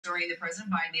Zohreen, the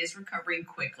President Biden is recovering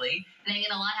quickly. And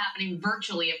again, a lot happening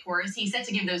virtually, of course. He's set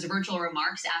to give those virtual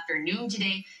remarks after noon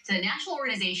today to the National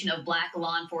Organization of Black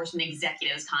Law Enforcement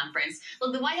Executives Conference.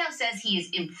 Look, the White House says he is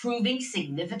improving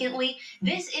significantly.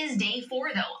 This is day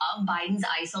 4, though, of Biden's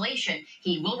isolation.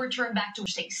 He will return back to work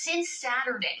since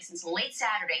Saturday, since late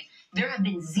Saturday. There have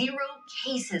been 0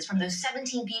 cases from those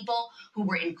 17 people who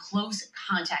were in close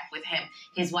contact with him.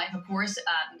 His wife, of course,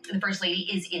 the First Lady,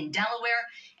 is in Delaware,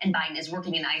 and Biden is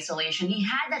working in isolation. He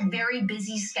had that very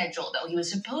busy schedule, though. He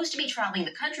was supposed to be traveling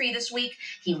the country this week.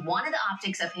 He wanted the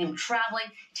optics of him traveling,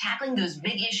 tackling those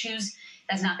big issues.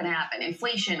 That's not going to happen.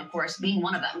 Inflation, of course, being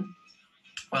one of them.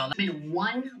 Well, it's been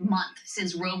 1 month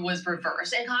since Roe was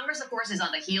reversed, and Congress, of course, is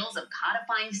on the heels of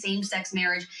codifying same-sex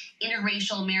marriage,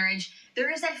 interracial marriage.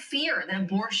 There is that fear that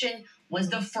abortion was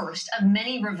the first of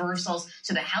many reversals,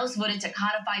 so the House voted to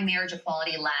codify marriage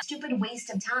equality last. Stupid waste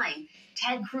of time.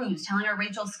 Ted Cruz telling our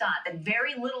Rachel Scott that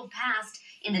very little passed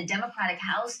in the Democratic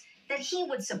House that he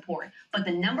would support. But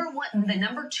the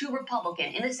number 2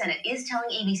 Republican in the Senate is telling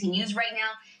ABC News right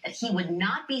now that he would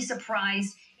not be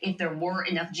surprised if there were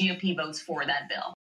enough GOP votes for that bill.